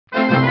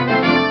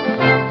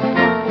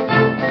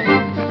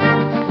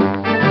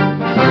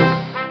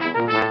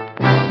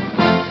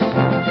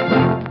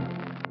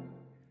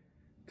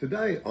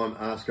Today on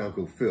Ask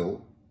Uncle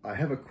Phil, I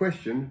have a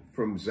question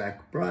from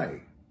Zach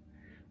Bray.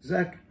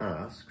 Zach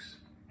asks,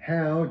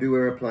 how do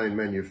aeroplane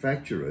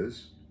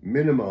manufacturers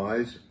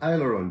minimize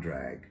aileron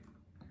drag?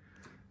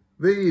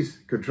 These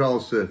control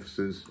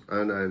surfaces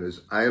are known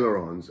as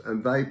ailerons,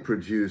 and they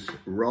produce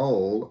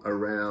roll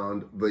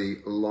around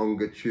the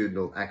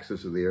longitudinal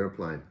axis of the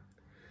aeroplane.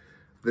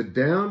 The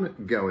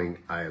down-going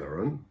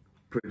aileron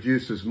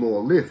produces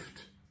more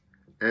lift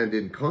and,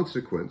 in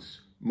consequence,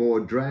 more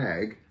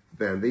drag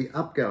than the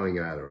upgoing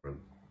aileron.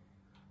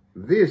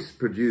 This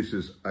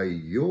produces a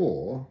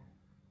yaw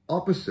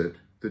opposite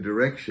the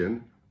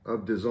direction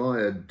of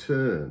desired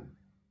turn.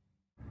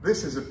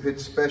 This is a pitch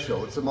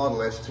special. It's a Model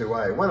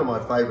S2A, one of my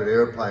favourite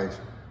airplanes.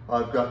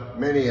 I've got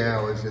many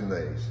hours in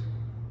these.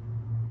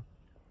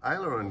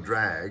 Aileron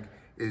drag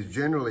is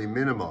generally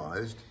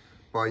minimised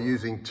by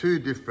using two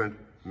different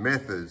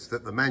methods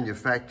that the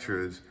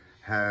manufacturers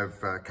have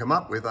come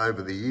up with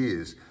over the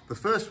years. The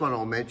first one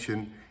I'll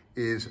mention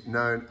is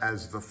known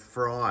as the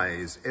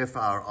Frise,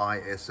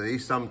 F-R-I-S-E,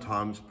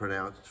 sometimes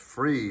pronounced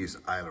Frise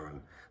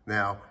aileron.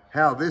 Now,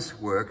 how this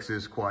works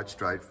is quite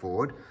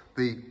straightforward.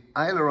 The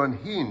aileron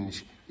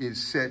hinge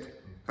is set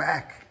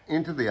back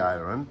into the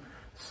aileron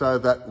so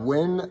that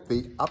when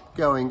the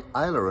upgoing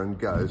aileron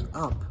goes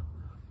up,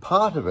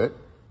 part of it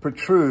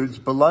protrudes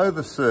below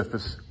the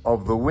surface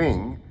of the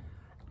wing,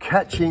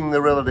 catching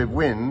the relative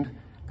wind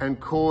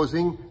and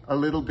causing a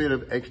little bit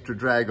of extra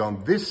drag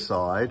on this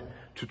side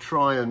to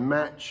try and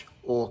match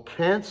or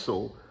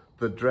cancel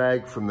the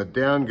drag from the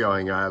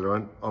downgoing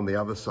aileron on the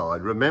other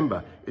side.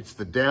 Remember, it's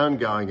the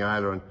downgoing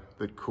aileron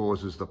that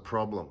causes the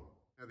problem.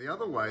 Now, the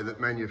other way that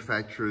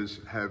manufacturers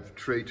have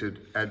treated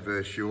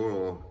adverse yaw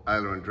or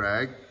aileron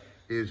drag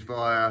is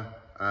via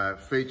a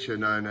feature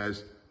known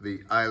as the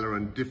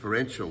aileron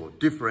differential or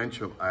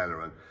differential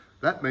aileron.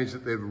 That means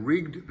that they've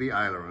rigged the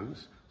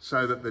ailerons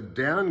so that the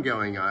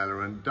downgoing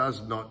aileron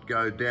does not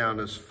go down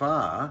as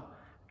far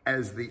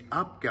as the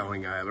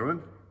upgoing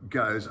aileron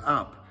goes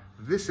up.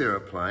 This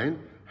aeroplane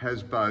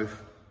has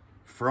both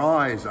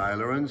Frise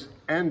ailerons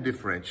and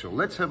differential.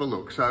 Let's have a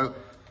look. So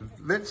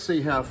let's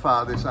see how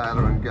far this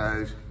aileron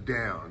goes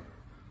down.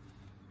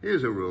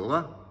 Here's a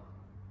ruler,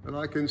 and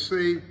I can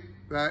see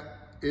that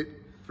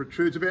it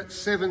protrudes about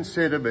 7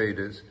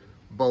 centimetres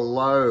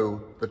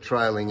below the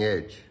trailing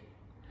edge.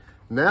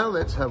 Now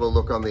let's have a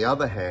look on the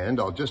other hand.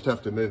 I'll just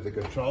have to move the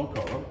control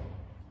column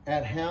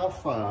at how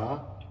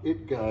far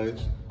it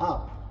goes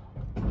up.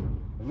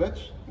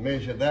 Let's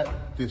measure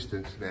that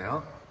distance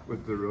now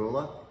with the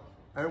ruler,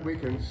 and we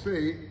can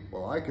see,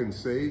 well, I can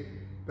see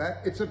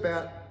that it's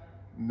about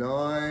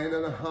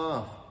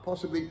 9.5,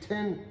 possibly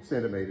 10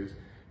 centimetres.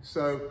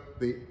 So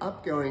the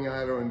upgoing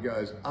aileron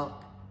goes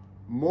up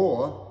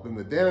more than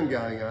the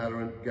downgoing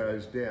aileron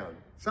goes down.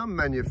 Some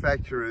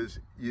manufacturers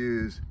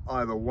use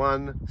either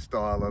one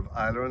style of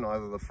aileron,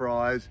 either the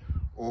Frise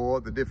or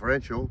the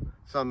differential.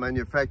 Some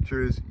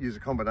manufacturers use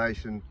a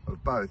combination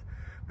of both.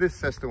 This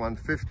Cessna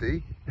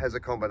 150 has a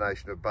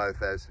combination of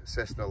both, as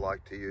Cessna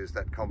like to use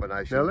that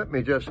combination. Now let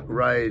me just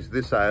raise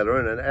this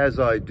aileron, and as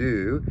I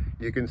do,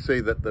 you can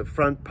see that the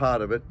front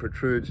part of it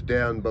protrudes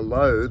down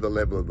below the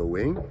level of the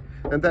wing,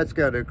 and that's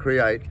going to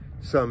create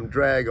some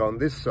drag on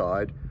this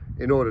side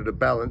in order to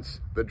balance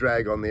the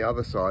drag on the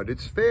other side.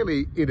 It's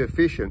fairly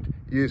inefficient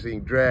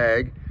using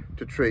drag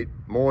to treat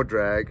more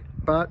drag,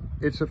 but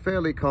it's a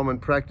fairly common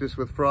practice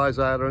with Frise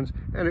ailerons,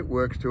 and it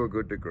works to a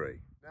good degree.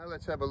 Now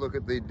let's have a look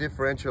at the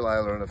differential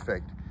aileron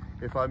effect.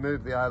 If I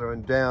move the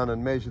aileron down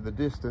and measure the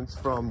distance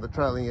from the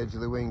trailing edge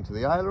of the wing to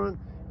the aileron,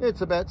 it's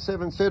about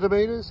 7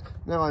 centimetres.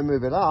 Now I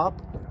move it up,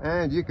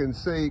 and you can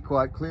see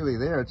quite clearly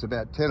there it's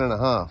about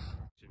 10.5.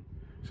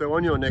 So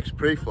on your next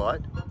pre-flight,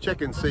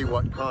 check and see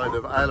what kind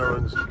of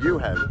ailerons you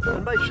have,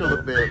 and make sure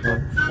that they're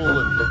full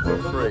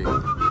and free.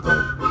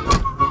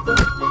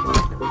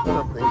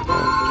 Something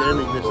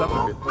jamming this up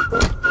a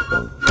bit.